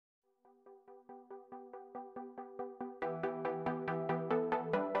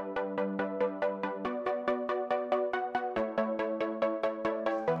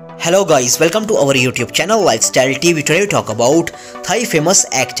Hello guys, welcome to our YouTube channel Lifestyle TV. Today we talk about Thai famous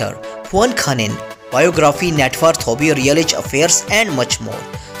actor Puen Khanin, biography, net worth, hobby, real age affairs and much more.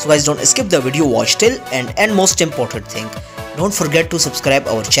 So guys, don't skip the video, watch till end, and most important thing, don't forget to subscribe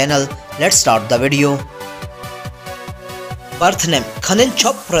our channel. Let's start the video. Birth name Khanin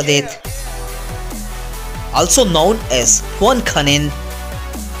Chobpradit, also known as Puen Khanin.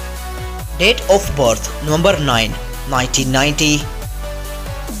 Date of birth November 9, 1990.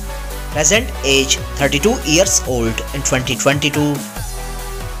 Present age 32 years old in 2022.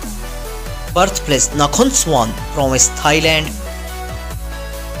 Birthplace Nakhon Swan, province Thailand.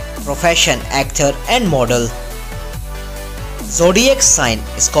 Profession actor and model. Zodiac sign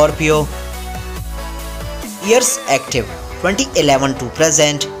Scorpio. Years active 2011 to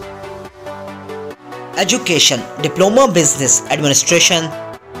present. Education Diploma Business Administration.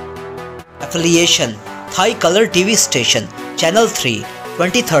 Affiliation Thai Color TV Station Channel 3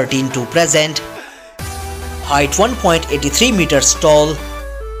 2013 to present. Height 1.83 meters tall.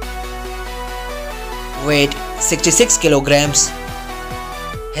 Weight 66 kilograms.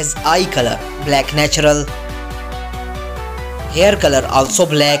 His eye color black natural. Hair color also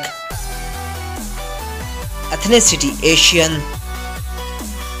black. Ethnicity Asian.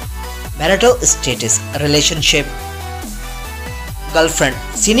 Marital status relationship. Girlfriend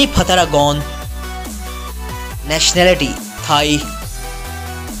Sini Phataragon. Nationality Thai.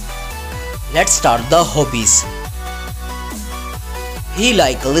 Let's start the hobbies. He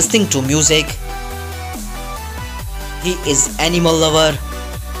likes listening to music. He is animal lover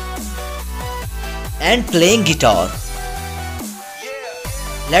and playing guitar.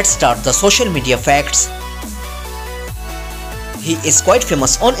 Let's start the social media facts. He is quite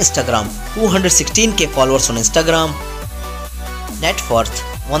famous on Instagram, 216k followers on Instagram. Net worth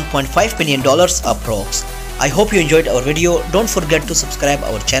 $1.5 million approx. I hope you enjoyed our video. Don't forget to subscribe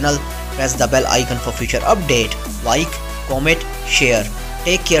our channel. Press the bell icon for future update. Like, comment, share.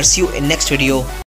 Take care. See you in next video.